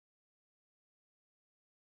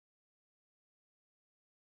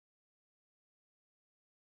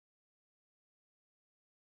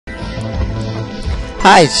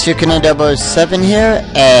Hi, it's Sukino007 here,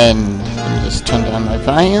 and let me just turn down my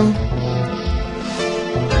volume.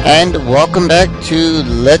 And welcome back to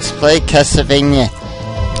Let's Play Castlevania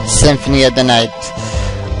Symphony of the Night.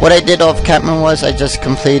 What I did off camera was I just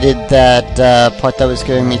completed that part that was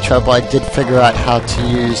giving me trouble. I did figure out how to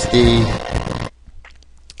use the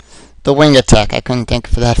wing attack. I couldn't think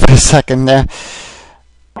for that for a second there.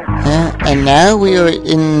 And now we are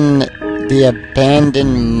in the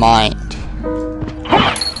abandoned mine.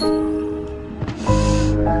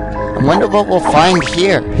 I wonder what we'll find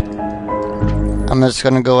here. I'm just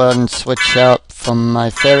gonna go out and switch out from my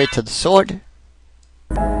fairy to the sword.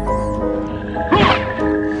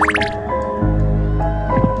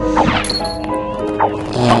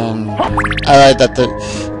 And I like that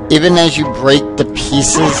even as you break the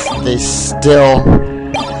pieces, they still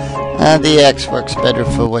the X works better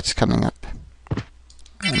for what's coming up.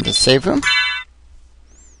 And the save room.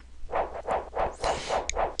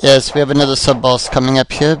 Yes, we have another sub-boss coming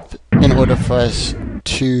up here. In order for us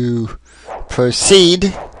to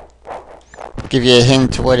proceed, give you a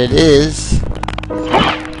hint to what it is.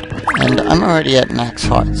 And I'm already at max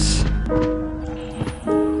hearts.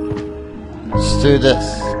 Let's do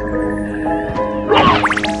this.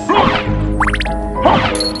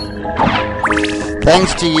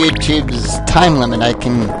 Thanks to YouTube's time limit, I've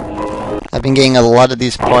been getting a lot of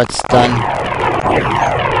these parts done.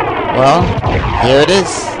 Well, here it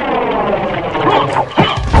is.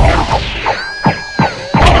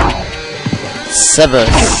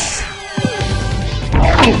 Cerberus.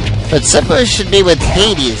 But Cerberus should be with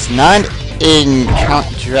Hades, not in Count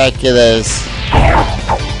Dracula's.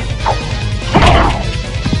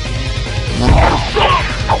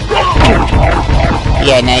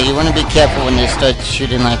 Yeah, now you want to be careful when they start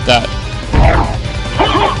shooting like that.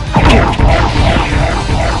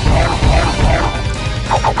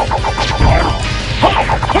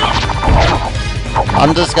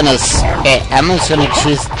 I'm just gonna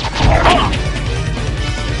choose.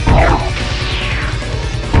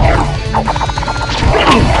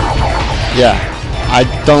 Yeah, I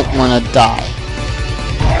don't want to die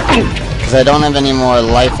because I don't have any more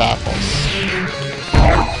life apples.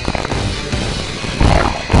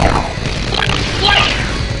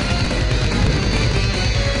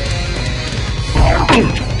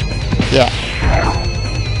 Yeah.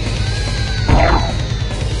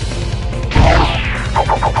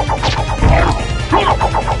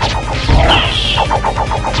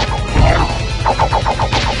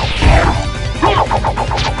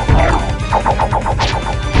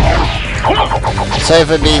 Sorry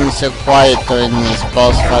for being so quiet during this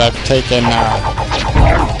boss fight. I've taken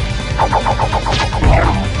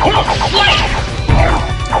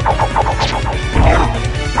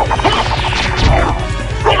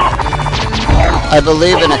I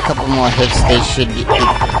believe in a couple more hits they should be.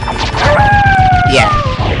 Yeah.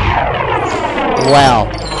 Wow.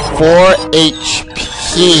 4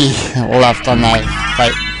 HP left on that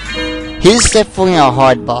fight. He's definitely a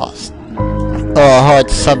hard boss. Or a hard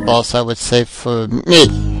sub-boss, I would say, for me.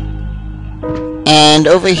 And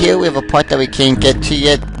over here we have a part that we can't get to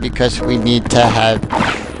yet because we need to have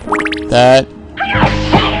that.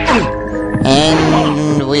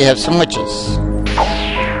 And we have some witches.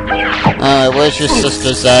 Where's your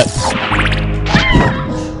sisters at?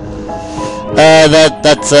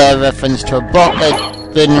 That's a reference to a book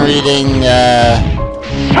I've been reading,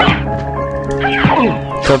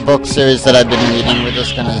 to a book series that I've been reading. We're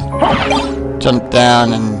just gonna jump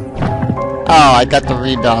down and... Oh, I got the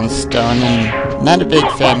rebound stone, and not a big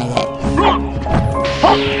fan of that.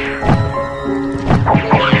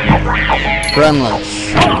 Gremlins.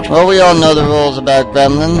 Well, we all know the rules about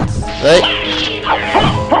gremlins, right?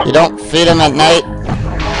 You don't feed them at night.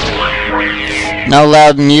 No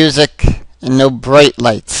loud music and no bright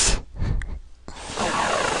lights.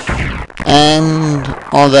 And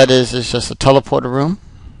all that is just a teleporter room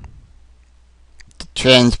to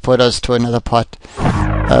transport us to another part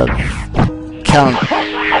of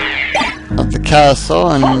the castle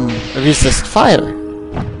and resist fire.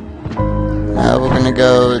 Now we're gonna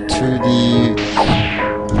go to the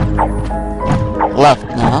left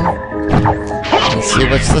now. Let's see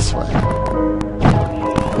what's this way.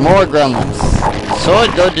 More gremlins.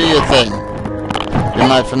 Sword, go do your thing. You're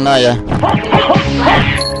not familiar.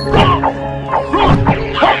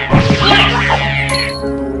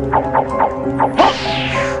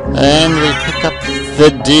 And we pick up the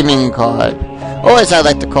demon card. Or as I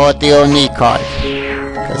like to call it, the Oni card.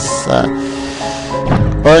 Because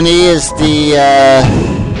Oni is the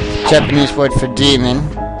Japanese word for demon.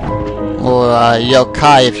 Or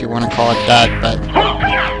yokai if you want to call it that, but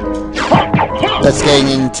that's getting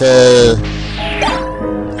into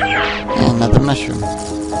Another mushroom.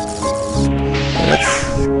 Let's...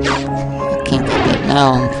 I can't get that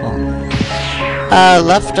now. I'm full.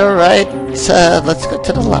 Left or right? Let's go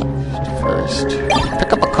to the left first.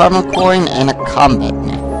 Pick up a karma coin and a combat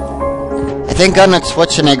knife. I think Arnold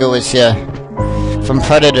Schwarzenegger was here. From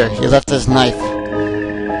Predator. He left his knife.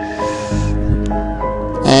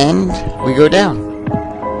 And we go down.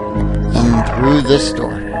 And through this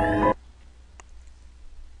door.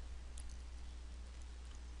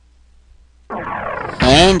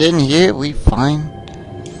 And in here we find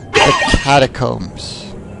the catacombs.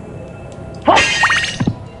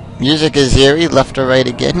 Music is eerie, left or right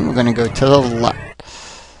again. We're gonna go to the left.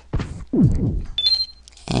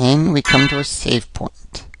 And we come to a save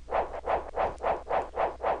point.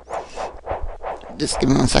 Just give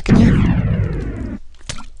me 1 second here.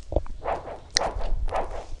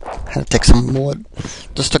 Had to take some water.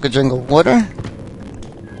 Just took a drink of water.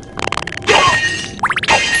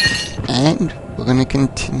 And we're gonna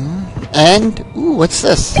continue. And, ooh, what's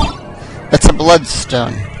this? That's a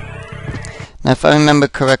bloodstone. Now, if I remember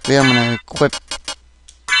correctly, I'm gonna equip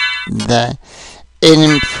that. It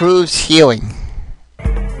improves healing.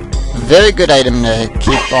 Very good item to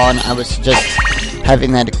keep on. I would suggest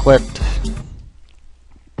having that equipped.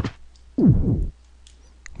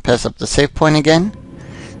 Pass up the save point again.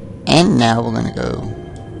 And now we're gonna go.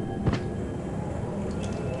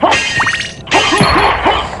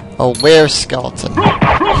 A were skeleton.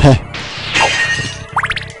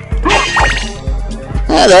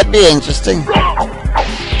 Yeah, that'd be interesting.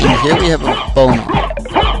 And here we have a boner.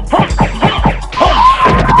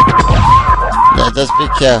 Yeah, just be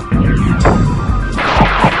careful.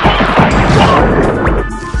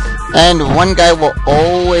 And one guy will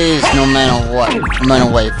always, no matter what, run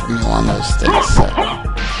away from you on those things. So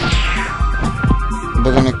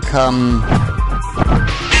we're gonna come.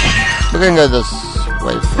 We're gonna go this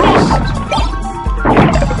way first.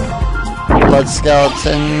 Blood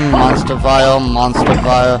skeleton, monster vial,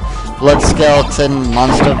 blood skeleton,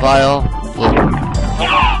 monster vial.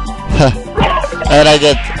 And I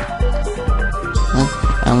get.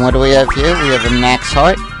 And what do we have here? We have a max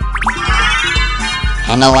heart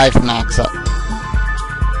and a life max up.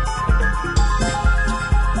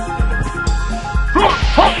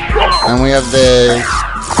 And we have the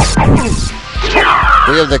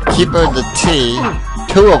keeper of the tea.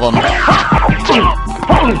 2 of them.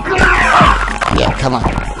 Yeah, come on.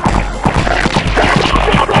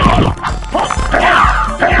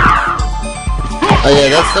 Oh yeah,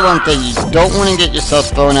 that's the one thing. You don't want to get yourself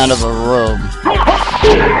thrown out of a room.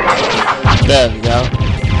 There we go.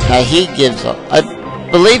 Now he gives up. I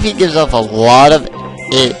believe he gives off a lot of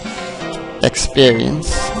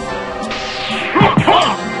experience.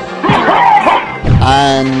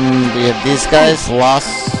 And we have these guys, lost.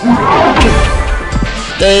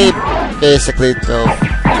 They basically throw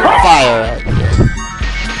fire at you.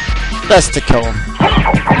 Best to kill them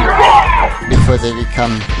before they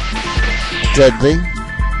become deadly.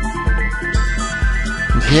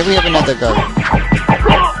 And here we have another guy.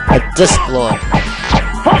 A disc lord.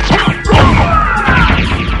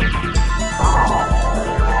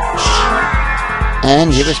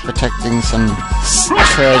 And he was protecting some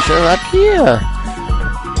treasure up here.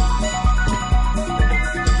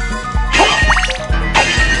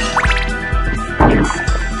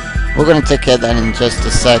 We're gonna take care of that in just a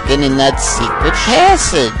second in that secret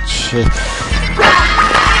passage.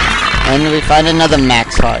 And we find another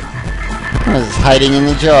max heart. It's hiding in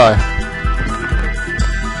the jar.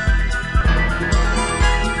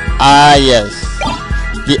 Ah, yes.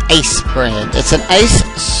 The ice brand. It's an ice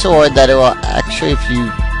sword that it will actually, if you...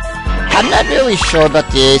 I'm not really sure about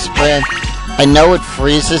the ice brand. I know it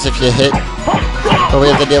freezes if you hit. But we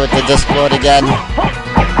have to deal with the disc lord again.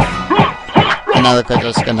 And now look, we're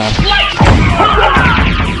just gonna...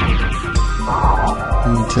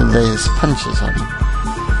 until there's punches on him.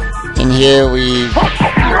 And here we've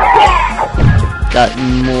got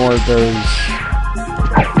more of those.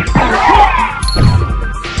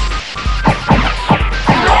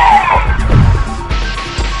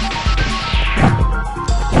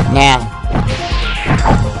 Now,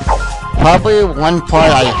 probably one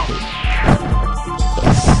part I hate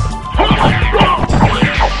this.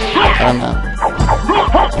 I don't know.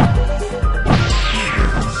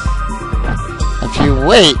 If you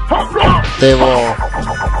wait, they will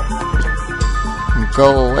go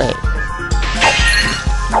away.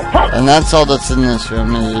 And that's all that's in this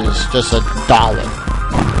room is just $1.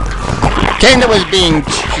 Kinda was being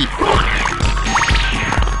cheap.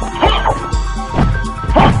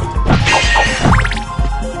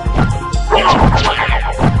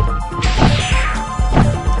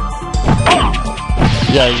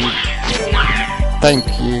 Yeah, Thank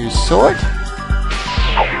you, sword.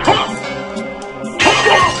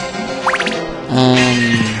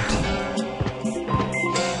 And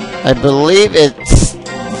I believe it's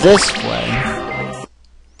this way.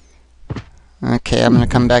 Okay, I'm gonna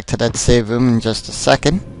come back to that save room in just a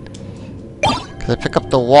second. Cause I pick up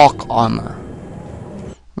the walk armor.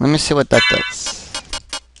 Let me see what that does.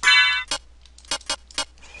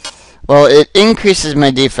 Well, it increases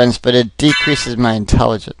my defense, but it decreases my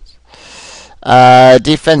intelligence.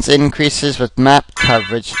 Defense increases with map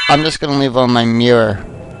coverage. I'm just gonna leave on my mirror.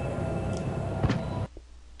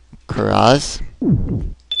 Kuraz.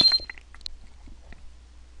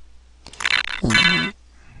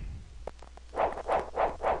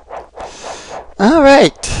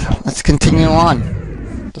 Alright, let's continue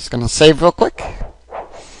on. Just gonna save real quick.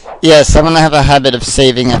 Yes, I'm gonna have a habit of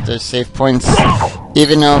saving at those save points,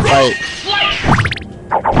 even though if I...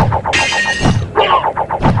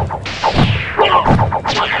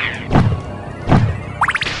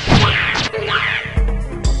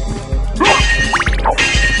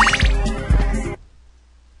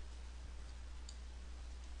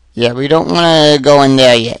 Yeah, we don't want to go in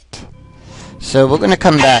there yet. So we're gonna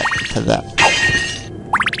come back to that.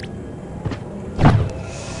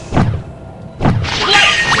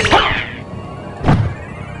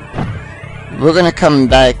 We're gonna come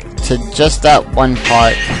back to just that one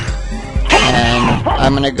part, and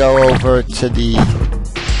I'm gonna go over to the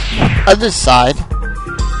other side.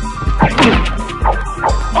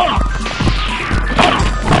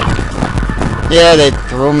 Yeah, they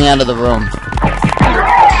threw me out of the room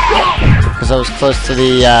because I was close to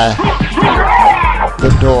the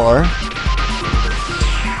door.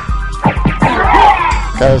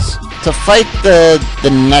 Because to fight the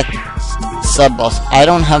next sub-boss, I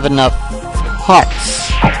don't have enough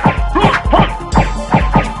hearts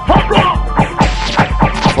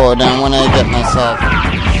for it. I want to get myself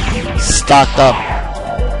stocked up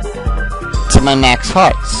to my max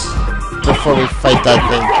hearts before we fight that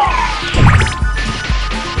thing.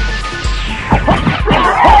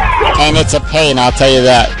 And it's a pain, I'll tell you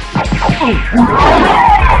that.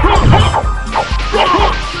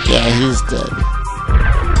 Yeah, he's dead.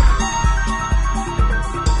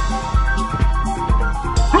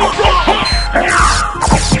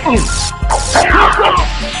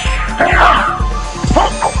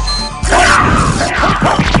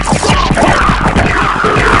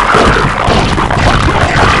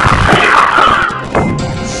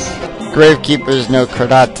 Gravekeepers know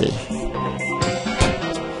karate.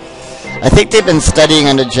 I think they've been studying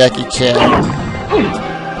under Jackie Chan.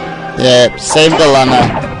 Yeah, same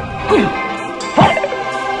dilemma.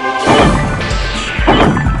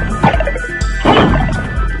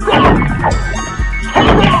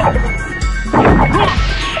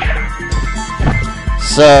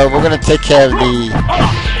 So we're gonna take care of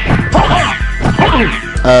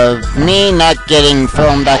me not getting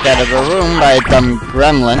thrown back out of a room by a dumb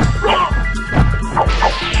gremlin.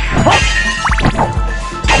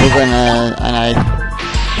 We're gonna,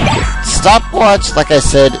 stopwatch, like I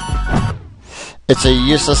said, it's a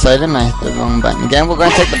useless item. I hit the wrong button again. We're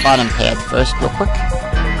gonna take the bottom path first, real quick.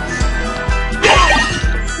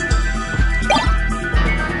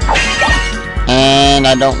 And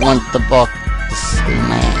I don't want the book.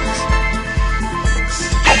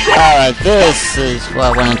 Alright, this is where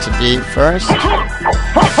I want it to be first.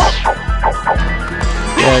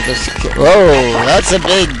 Yeah, just... Whoa, that's a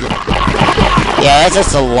big... Yeah, that's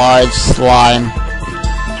just a large slime.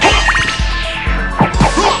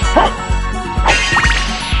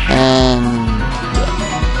 And... Yeah.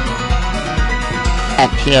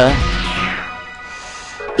 Up here.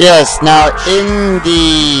 Yes, now in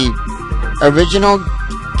the original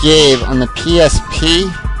game on the PSP,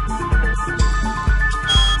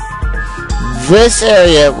 this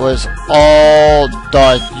area was all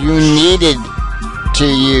dark. You needed to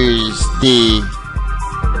use the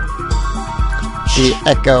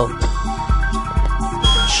echo,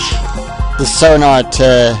 the sonar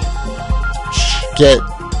to get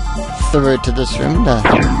through to this room, to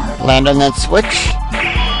land on that switch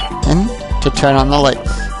and to turn on the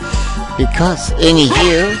lights. Because in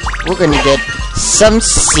here we're gonna get some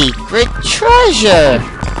secret treasure.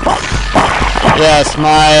 Yes,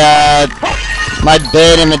 my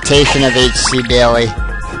bad imitation of H.C. Bailey.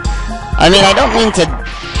 I mean, I don't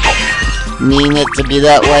mean it to be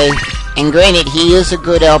that way. And granted, he is a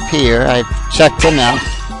good LPer. I've checked him out.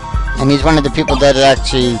 And he's one of the people that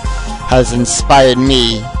actually has inspired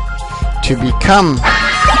me to become,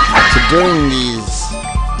 to doing these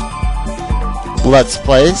Let's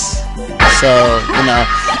Plays. So, you know,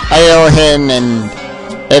 I owe him and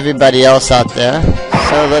everybody else out there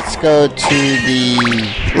So let's go to the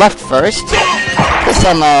left first. This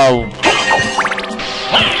time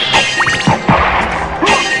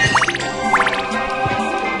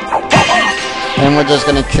and we're just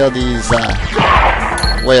gonna kill these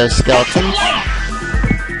were skeletons.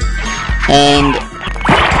 And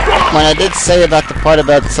when I did say about the part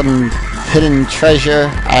about some hidden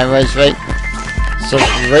treasure, I was right. So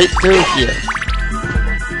right through here.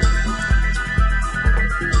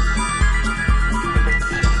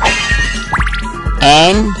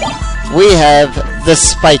 And we have the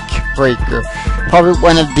Spike Breaker. Probably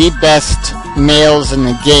one of the best males in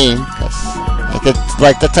the game, because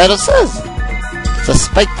like the title says, it's a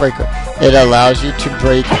Spike Breaker. It allows you to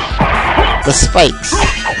break the spikes.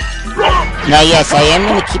 Now yes, I am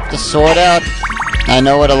going to keep the sword out. I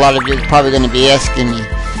know what a lot of you are probably going to be asking me.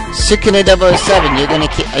 Sukune 007, are you going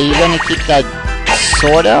to keep that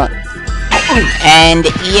sword out? And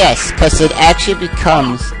yes, because it actually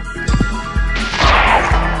becomes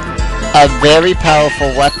a very powerful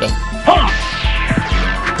weapon.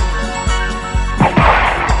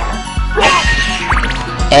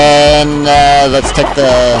 And let's take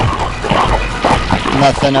the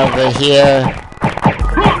nothing over here.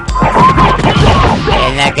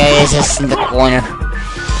 And that guy is just in the corner.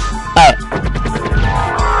 Oh.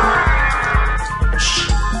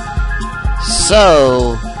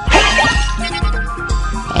 So,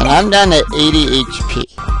 and I'm down at 80 HP.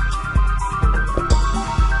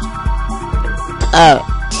 Oh.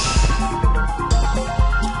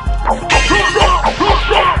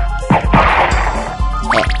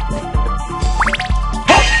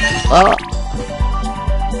 Well.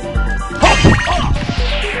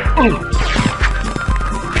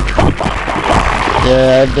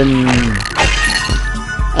 Yeah,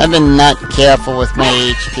 I've been not careful with my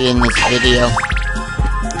HP in this video.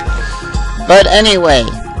 But anyway,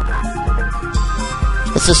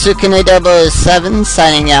 this is Sukune 007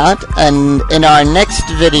 signing out, and in our next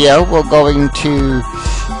video we're going to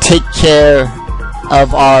take care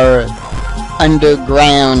of our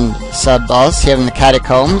underground sub-boss here in the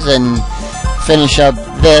catacombs and finish up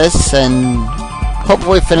this, and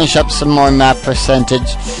hopefully finish up some more map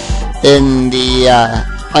percentage in the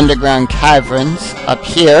underground caverns up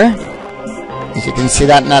here. As you can see,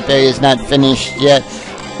 that map area is not finished yet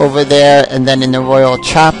over there, and then in the Royal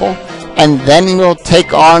Chapel, and then we'll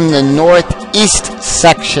take on the northeast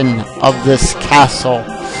section of this castle.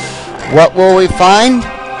 What will we find?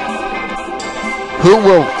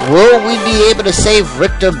 Will we be able to save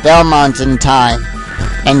Richter Belmont in time?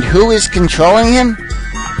 And who is controlling him?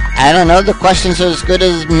 I don't know, the questions are as good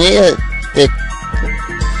as me.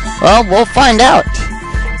 Well, we'll find out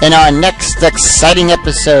in our next exciting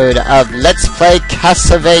episode of Let's Play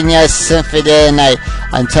Castlevania Symphony of the Night.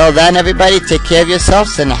 Until then, everybody, take care of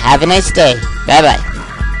yourselves and have a nice day. Bye-bye.